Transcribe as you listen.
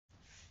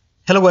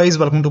Hello guys,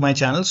 welcome to my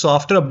channel. So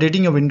after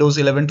updating your Windows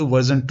 11 to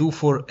version 2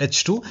 for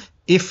H2,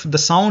 if the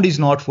sound is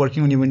not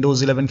working on your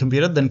Windows 11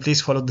 computer, then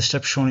please follow the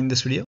steps shown in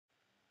this video.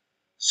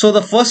 So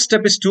the first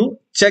step is to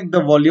check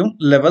the volume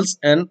levels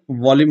and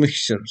volume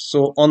mixture.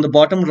 So on the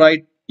bottom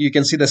right, you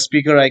can see the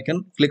speaker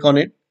icon. Click on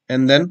it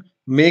and then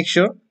make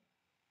sure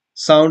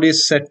sound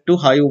is set to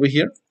high over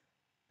here.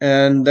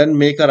 And then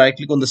make a right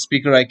click on the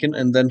speaker icon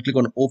and then click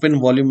on open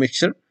volume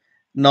mixture.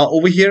 Now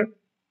over here,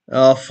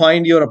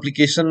 find your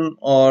application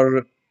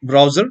or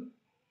browser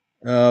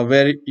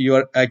where you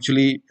are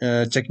actually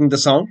checking the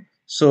sound.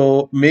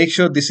 So make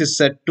sure this is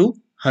set to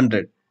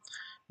 100.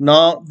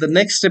 Now the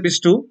next step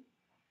is to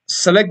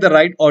select the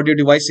right audio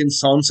device in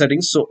sound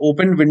settings. So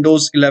open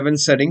Windows 11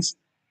 settings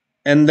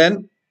and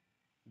then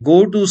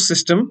go to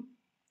system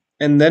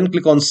and then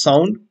click on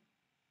sound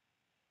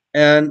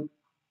and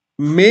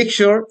make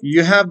sure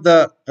you have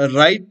the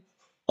right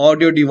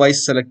audio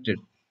device selected.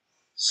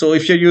 So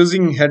if you're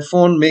using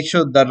headphone, make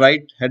sure the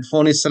right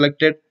headphone is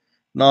selected.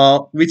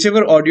 Now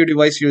whichever audio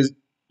device you're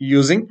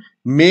using,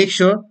 make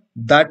sure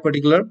that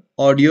particular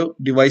audio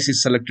device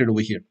is selected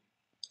over here.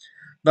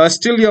 Now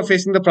still you're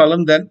facing the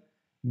problem, then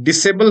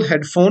disable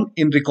headphone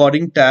in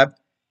recording tab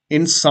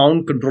in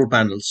sound control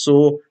panel.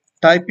 So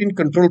type in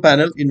control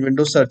panel in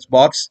Windows search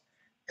box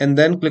and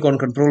then click on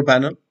control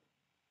panel.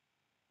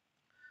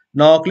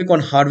 Now click on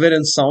hardware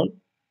and sound.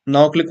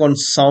 Now click on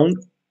sound.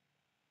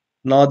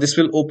 Now this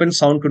will open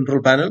sound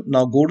control panel.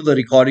 Now go to the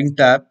recording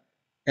tab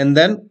and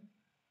then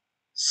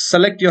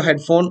select your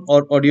headphone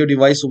or audio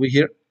device over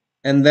here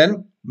and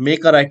then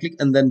make a right click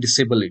and then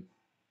disable it.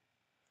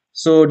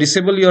 So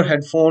disable your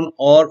headphone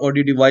or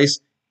audio device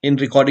in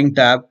recording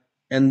tab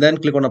and then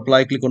click on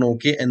apply, click on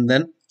OK and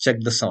then check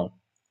the sound.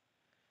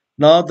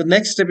 Now the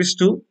next step is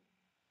to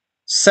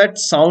set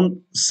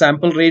sound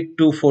sample rate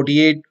to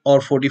 48 or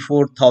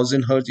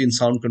 44,000 Hz in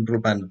sound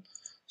control panel.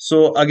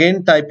 So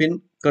again type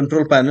in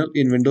control panel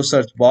in Windows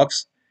search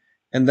box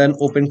and then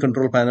open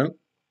control panel,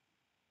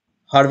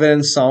 hardware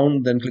and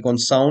sound, then click on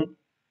sound.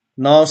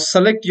 Now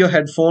select your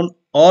headphone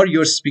or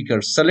your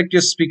speaker. Select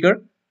your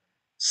speaker,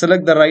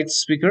 select the right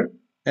speaker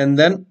and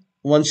then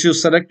once you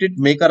select it,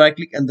 make a right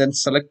click and then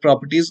select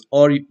properties,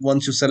 or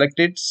once you select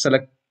it,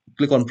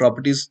 click on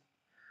properties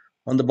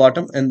on the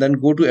bottom and then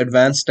go to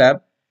advanced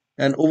tab,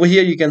 and over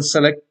here you can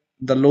select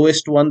the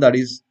lowest one, that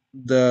is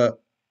the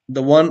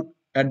one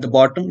at the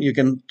bottom. You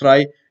can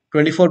try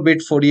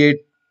 24-bit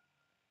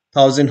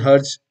 48,000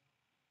 Hz,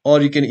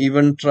 or you can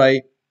even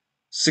try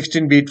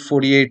 16-bit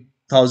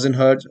 48,000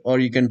 Hz, or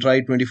you can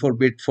try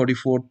 24-bit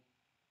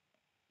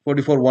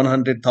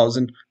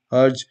 100,000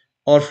 Hz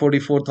or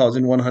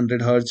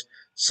 44,100 Hz.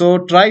 So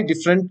try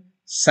different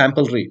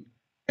sample rate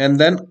and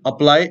then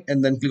apply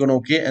and then click on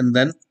OK and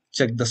then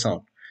check the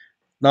sound.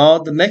 Now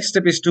the next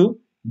step is to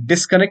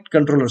disconnect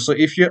controller. So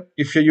if you're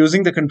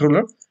using the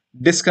controller,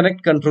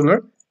 disconnect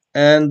controller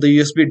and the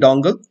USB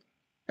dongle.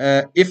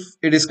 If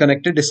it is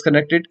connected,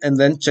 disconnect it and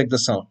then check the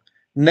sound.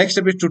 Next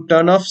step is to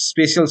turn off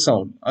spatial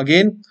sound.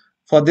 Again,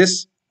 for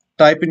this,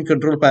 type in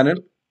control panel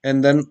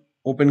and then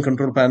open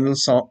control panel,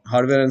 sound,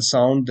 hardware and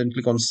sound, then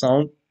click on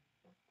sound.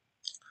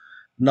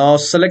 Now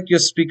select your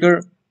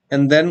speaker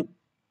and then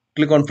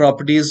click on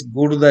properties,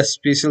 go to the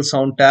spatial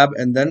sound tab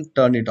and then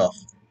turn it off.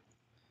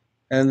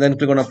 And then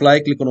click on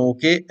apply, click on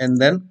OK and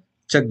then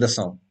check the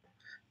sound.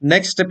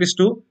 Next step is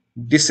to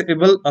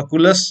disable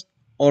Oculus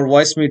or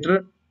voice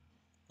meter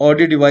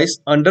audio device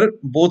under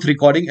both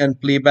recording and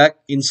playback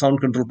in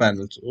sound control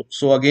panel.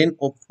 So again,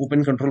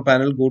 open control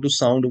panel, go to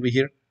sound over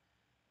here.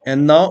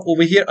 And now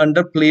over here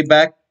under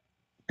playback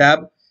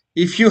tab,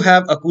 if you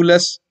have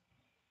Oculus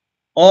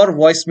or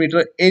voice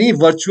meter, any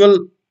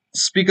virtual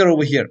speaker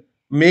over here,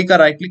 make a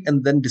right click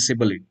and then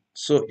disable it.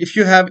 So if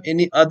you have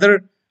any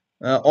other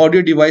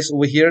audio device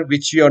over here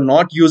which you are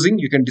not using,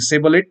 you can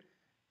disable it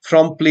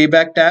from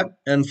playback tab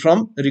and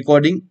from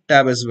recording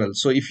tab as well.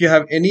 So if you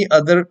have any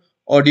other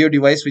audio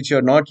device which you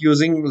are not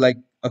using, like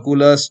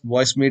Oculus,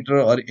 voice meter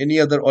or any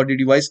other audio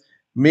device,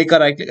 make a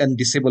right click and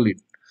disable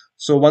it.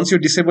 So once you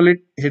disable it,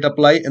 hit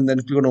apply and then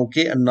click on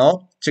OK and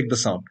now check the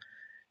sound.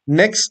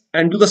 Next,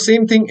 and do the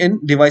same thing in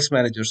device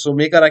manager. So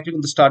make a right click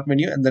on the start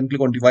menu and then click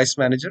on device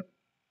manager.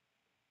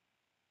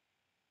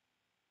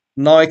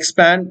 Now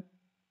expand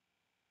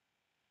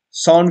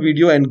sound,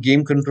 video and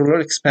game controller,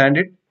 expand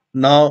it.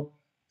 Now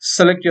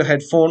select your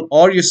headphone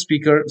or your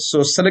speaker.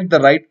 So select the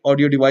right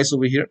audio device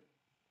over here.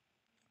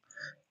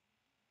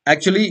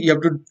 Actually, you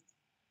have to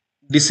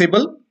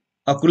disable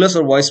Oculus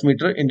or voice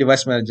meter in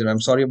device manager.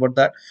 I'm sorry about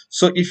that.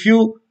 So if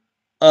you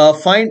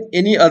find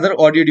any other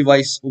audio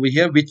device over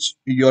here which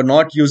you're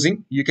not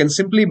using, you can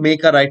simply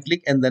make a right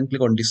click and then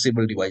click on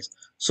disable device.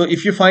 So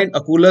if you find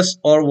Oculus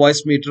or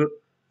voice meter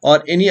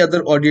or any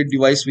other audio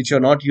device which you're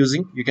not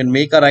using, you can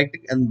make a right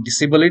click and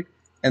disable it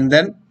and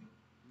then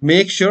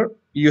make sure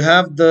you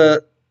have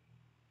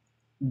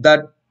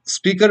that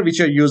speaker which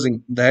you're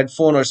using, the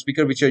headphone or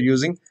speaker which you're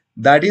using,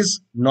 that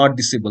is not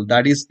disabled,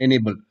 that is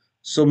enabled.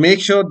 So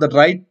make sure the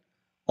right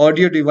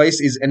audio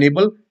device is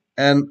enabled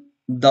and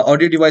the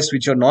audio device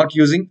which you're not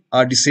using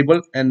are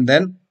disabled, and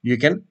then you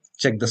can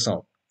check the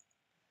sound.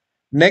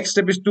 Next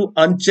step is to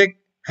uncheck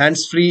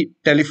hands-free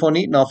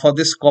telephony. Now for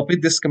this, copy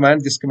this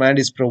command. This command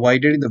is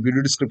provided in the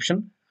video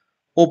description.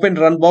 Open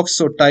run box.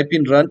 So type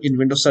in run in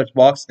Windows search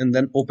box and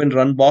then open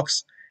run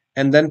box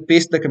and then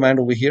paste the command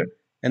over here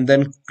and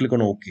then click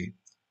on OK.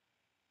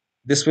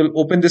 This will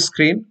open this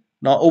screen.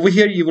 Now over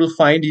here you will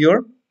find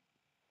your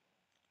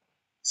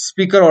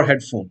speaker or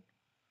headphone.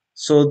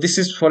 So this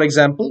is for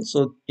example.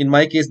 So in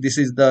my case, this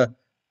is the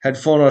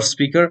headphone or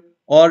speaker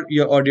or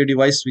your audio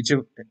device,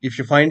 whichever. If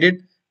you find it,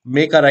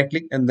 make a right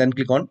click and then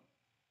click on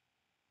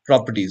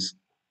properties.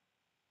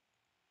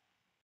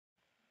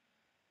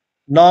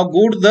 Now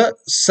go to the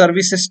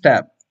services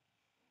tab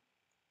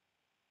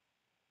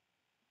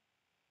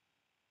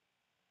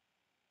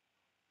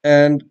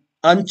and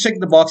uncheck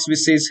the box which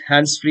says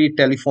hands-free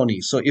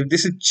telephony. So if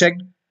this is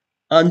checked,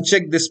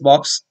 uncheck this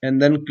box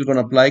and then click on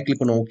apply,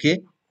 click on OK,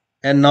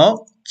 and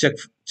now check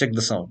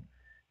the sound.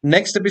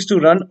 Next step is to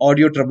run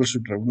audio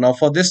troubleshooter. Now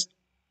for this,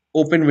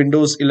 open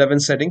Windows 11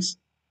 settings.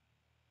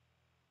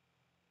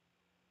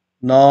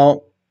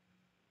 Now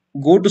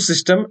go to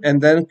system and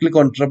then click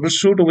on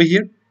troubleshoot over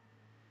here.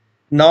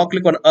 Now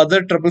click on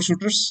other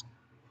troubleshooters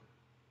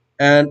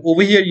and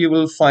over here you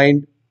will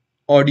find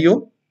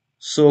audio.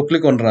 So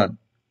click on run.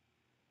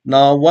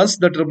 Now once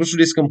the troubleshoot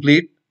is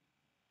complete,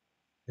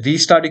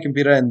 restart your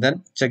computer and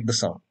then check the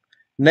sound.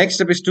 Next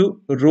step is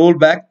to roll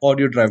back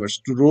audio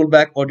drivers. To roll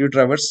back audio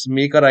drivers,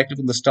 make a right click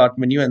on the start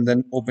menu and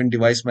then open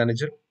device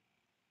manager.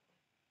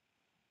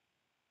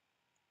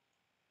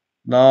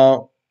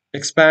 Now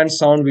expand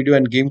sound, video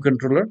and game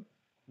controller.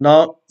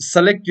 Now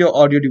select your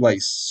audio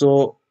device.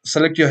 So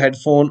select your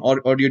headphone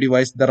or audio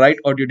device, the right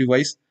audio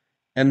device,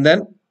 and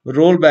then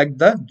roll back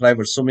the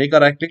driver. So make a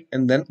right click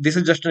and then this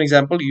is just an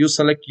example. You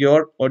select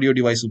your audio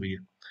device over here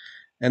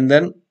and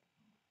then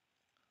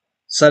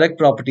select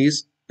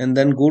properties and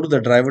then go to the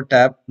driver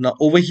tab. Now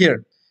over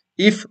here,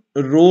 if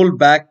roll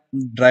back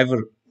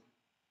driver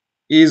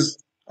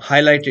is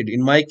highlighted,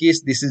 in my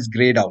case this is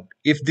grayed out.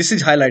 If this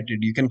is highlighted,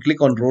 you can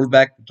click on roll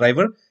back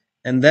driver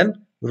and then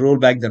roll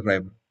back the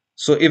driver.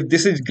 So if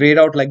this is grayed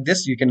out like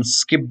this, you can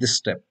skip this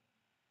step.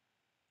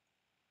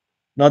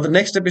 Now the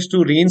next step is to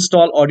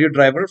reinstall audio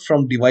driver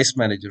from device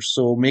manager.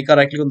 So make a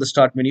right click on the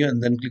start menu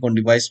and then click on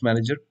device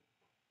manager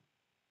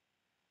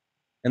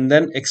and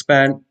then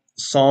expand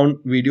sound,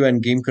 video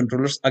and game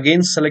controllers.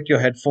 Again select your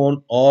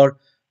headphone or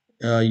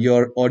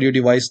your audio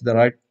device,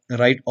 the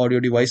right audio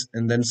device,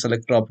 and then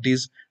select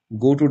properties,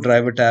 go to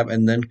driver tab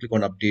and then click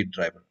on update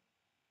driver.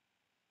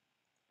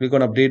 Click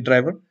on update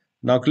driver.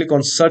 Now click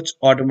on search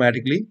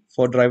automatically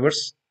for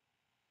drivers,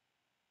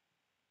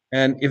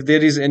 and if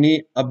there is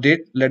any update,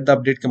 let the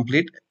update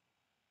complete.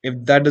 If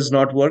that does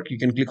not work, you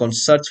can click on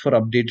search for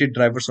updated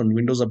drivers on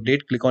Windows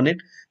Update. Click on it.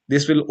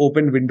 This will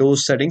open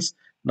Windows settings.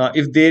 Now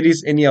if there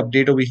is any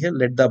update over here,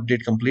 let the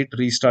update complete,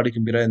 restart your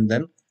computer and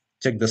then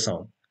check the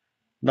sound.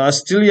 Now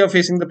still you are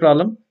facing the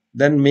problem,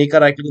 then make a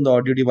right click on the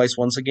audio device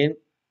once again,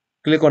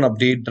 click on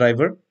update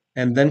driver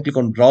and then click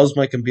on browse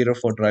my computer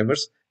for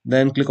drivers,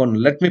 then click on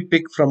let me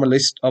pick from a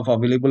list of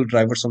available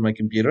drivers on my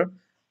computer.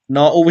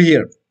 Now over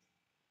here,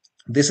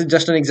 this is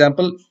just an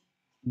example,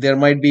 there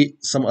might be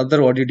some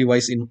other audio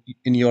device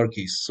in your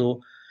case.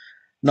 So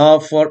now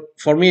for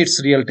me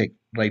it's Realtek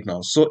right now.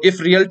 So if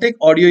Realtek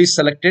audio is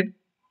selected,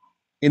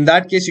 in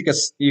that case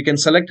you can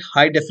select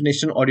high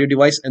definition audio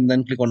device and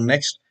then click on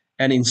next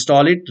and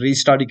install it,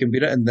 restart your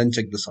computer and then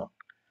check the sound.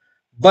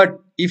 But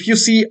if you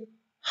see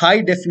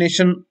high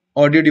definition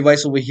audio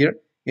device over here,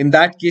 in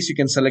that case you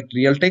can select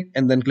Realtek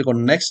and then click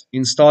on next,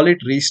 install it,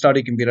 restart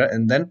your computer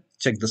and then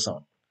check the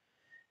sound.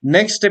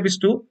 Next step is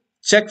to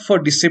check for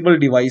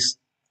disabled device,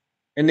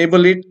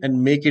 enable it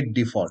and make it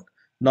default.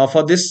 Now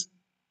for this,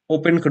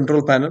 open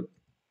control panel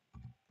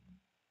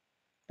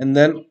and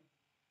then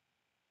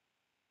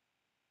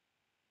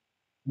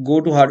go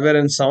to hardware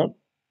and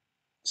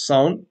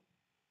sound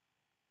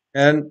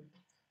and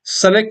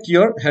select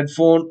your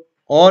headphone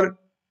or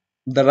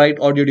the right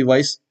audio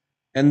device,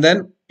 and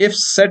then if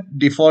set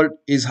default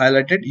is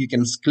highlighted, you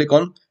can click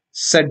on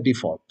set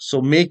default. So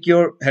make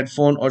your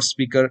headphone or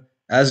speaker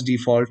as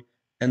default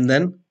and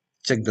then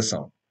check the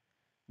sound.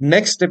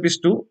 Next step is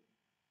to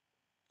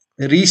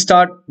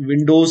restart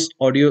Windows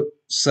audio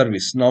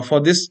service. Now for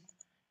this,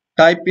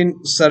 type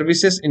in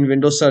services in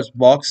Windows search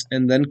box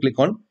and then click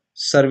on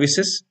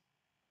services.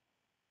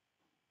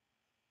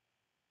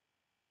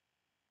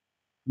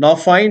 Now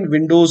find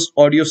Windows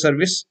audio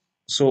service.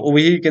 So over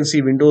here you can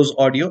see Windows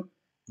audio.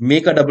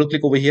 Make a double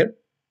click over here.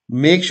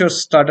 Make sure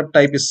startup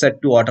type is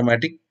set to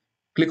automatic.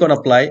 Click on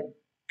apply.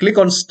 Click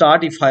on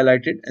start if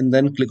highlighted and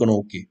then click on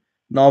OK.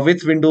 Now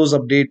with Windows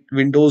update,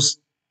 Windows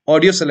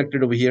audio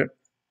selected over here,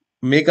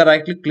 make a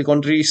right click, click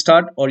on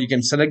restart, or you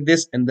can select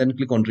this and then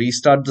click on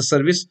restart the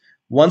service.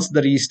 Once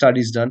the restart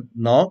is done,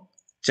 now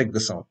check the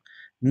sound.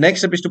 Next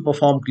step is to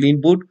perform clean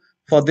boot.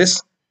 For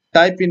this,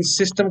 type in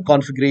system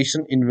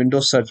configuration in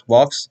Windows search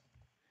box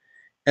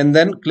and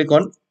then click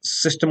on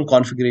system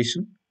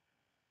configuration.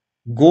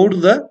 Go to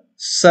the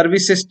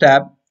services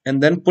tab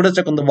and then put a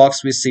check on the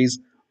box which says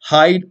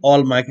hide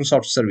all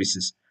Microsoft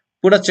services.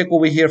 Put a check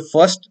over here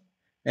first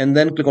and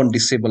then click on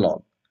disable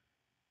all.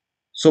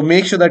 So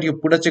make sure that you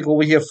put a check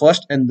over here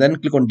first and then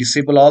click on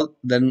disable all,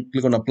 then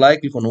click on apply,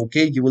 click on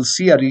OK. You will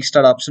see a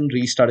restart option,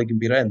 restart a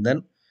computer, and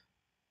then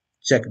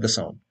check the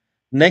sound.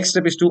 Next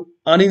step is to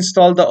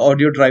uninstall the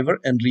audio driver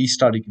and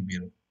restart a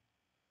computer.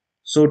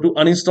 So to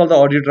uninstall the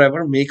audio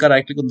driver, make a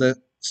right click on the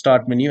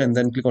start menu and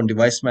then click on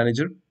device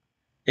manager.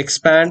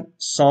 Expand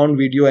sound,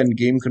 video, and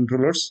game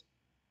controllers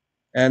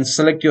and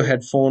select your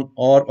headphone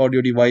or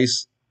audio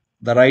device,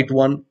 the right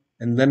one,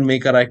 and then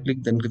make a right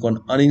click, then click on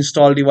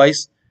uninstall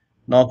device.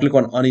 Now click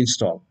on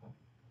uninstall.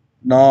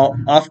 Now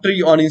after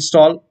you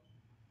uninstall,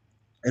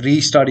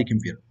 restart your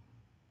computer.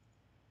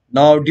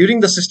 Now during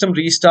the system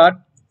restart,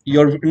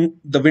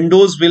 the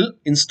Windows will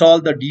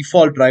install the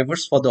default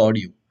drivers for the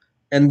audio,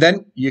 and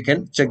then you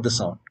can check the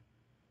sound.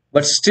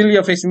 But still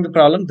you're facing the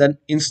problem, then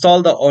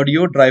install the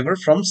audio driver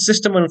from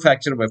system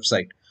manufacturer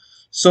website.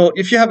 So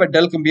if you have a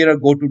Dell computer,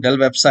 go to Dell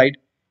website.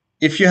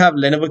 If you have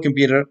Lenovo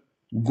computer,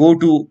 go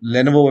to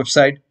Lenovo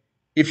website.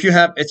 If you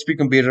have HP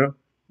computer,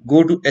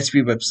 go to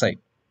HP website.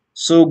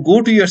 So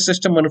go to your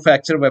system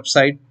manufacturer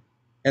website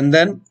and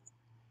then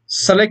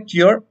select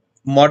your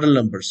model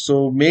number.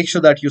 So make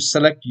sure that you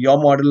select your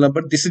model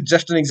number. This is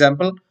just an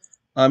example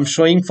I'm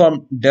showing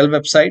from Dell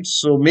website.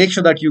 So make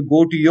sure that you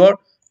go to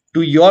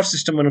your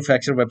system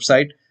manufacturer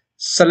website,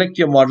 select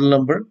your model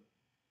number.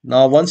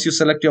 Now once you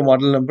select your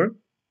model number,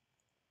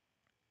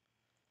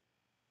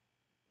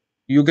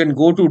 you can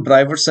go to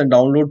drivers and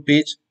download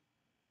page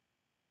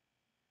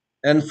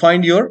and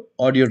find your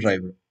audio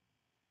driver.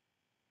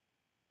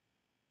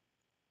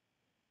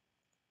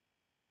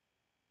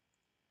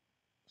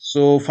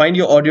 So find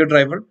your audio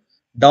driver,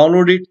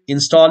 download it,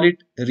 install it,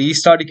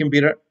 restart your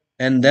computer,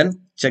 and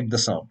then check the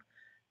sound.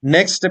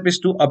 Next step is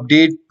to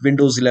update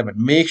Windows 11.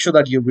 Make sure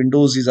that your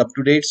Windows is up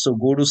to date. So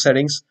go to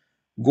settings,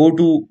 go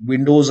to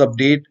Windows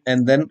update,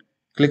 and then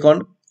click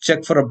on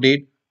check for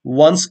update.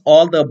 Once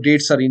all the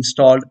updates are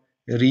installed,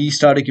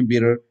 restart your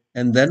computer,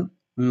 and then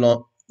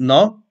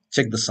now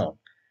check the sound.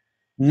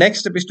 Next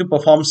step is to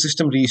perform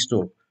system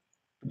restore.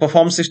 To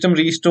perform system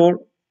restore,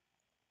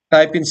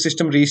 type in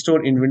system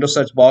restore in Windows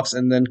search box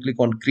and then click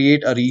on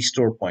create a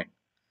restore point.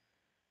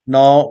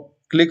 Now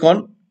click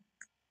on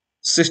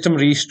system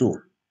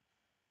restore.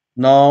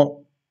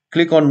 Now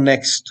click on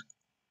next.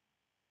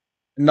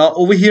 Now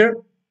over here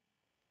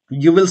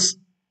you will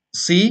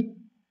see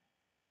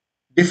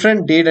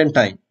different date and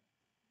time.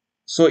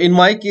 So in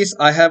my case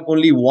I have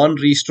only one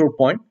restore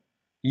point.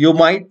 You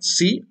might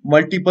see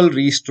multiple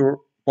restore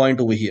point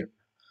over here.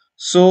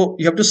 So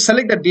you have to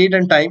select the date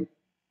and time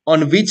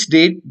on which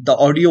date the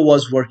audio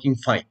was working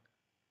fine.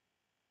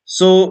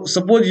 So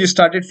suppose you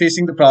started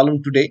facing the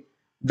problem today,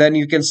 then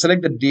you can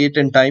select the date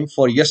and time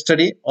for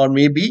yesterday or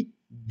maybe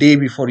day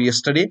before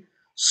yesterday.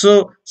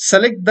 So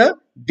select the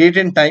date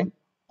and time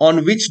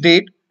on which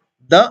date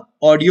the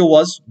audio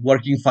was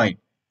working fine.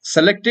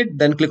 Select it,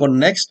 then click on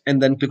next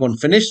and then click on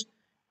finish.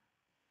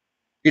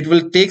 It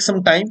will take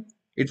some time.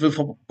 It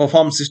will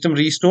perform system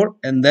restore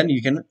and then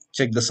you can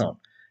check the sound.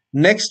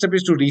 Next step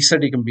is to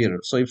reset your computer.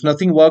 So if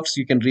nothing works,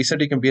 you can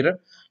reset your computer.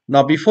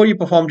 Now before you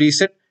perform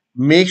reset,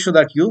 make sure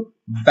that you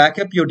back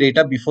up your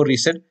data before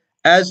reset,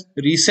 as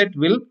reset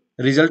will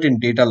result in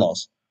data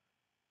loss.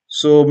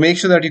 So make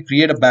sure that you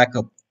create a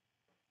backup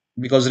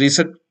because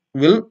reset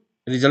will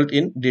result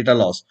in data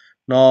loss.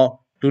 Now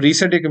to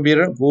reset your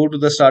computer, go to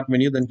the start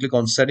menu, then click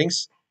on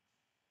settings.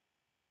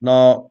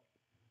 Now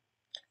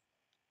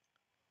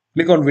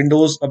click on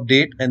Windows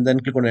Update and then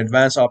click on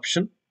Advanced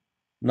option.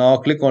 Now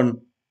click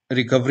on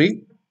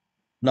Recovery.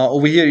 Now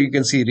over here you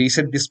can see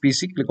reset this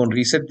PC. Click on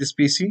reset this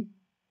PC.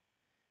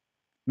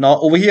 Now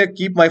over here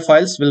keep my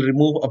files will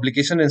remove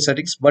application and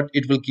settings, but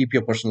it will keep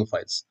your personal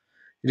files.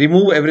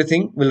 Remove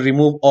everything will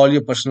remove all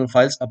your personal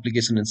files,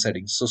 application and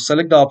settings. So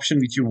select the option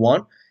which you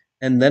want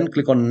and then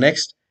click on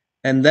next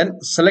and then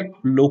select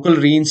local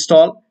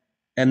reinstall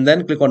and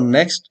then click on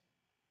next,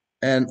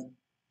 and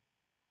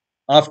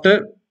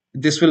after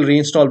this will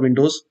reinstall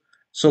Windows.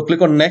 So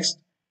click on next,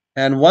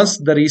 and once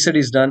the reset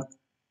is done,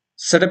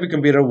 set up your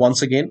computer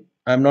once again.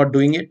 I'm not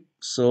doing it,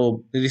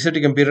 so reset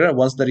your computer.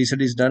 Once the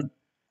reset is done,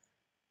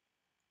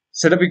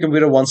 set up your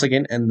computer once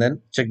again and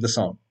then check the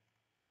sound.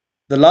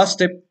 The last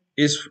step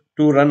is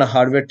to run a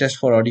hardware test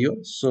for audio.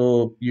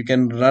 So you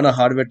can run a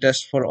hardware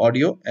test for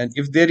audio, and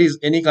if there is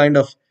any kind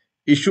of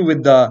issue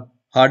with the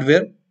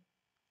hardware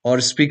or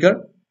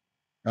speaker,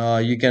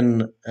 you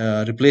can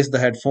replace the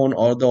headphone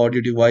or the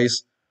audio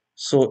device.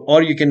 So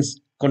or you can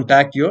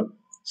contact your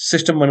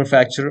system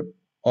manufacturer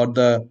or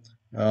the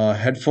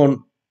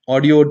headphone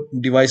audio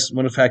device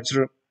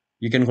manufacturer.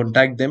 You can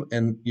contact them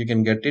and you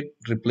can get it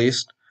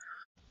replaced.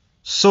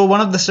 So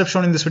one of the steps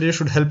shown in this video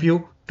should help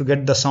you to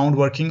get the sound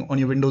working on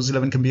your Windows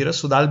 11 computer.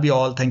 So that'll be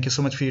all. Thank you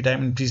so much for your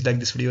time, and please like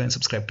this video and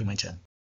subscribe to my channel.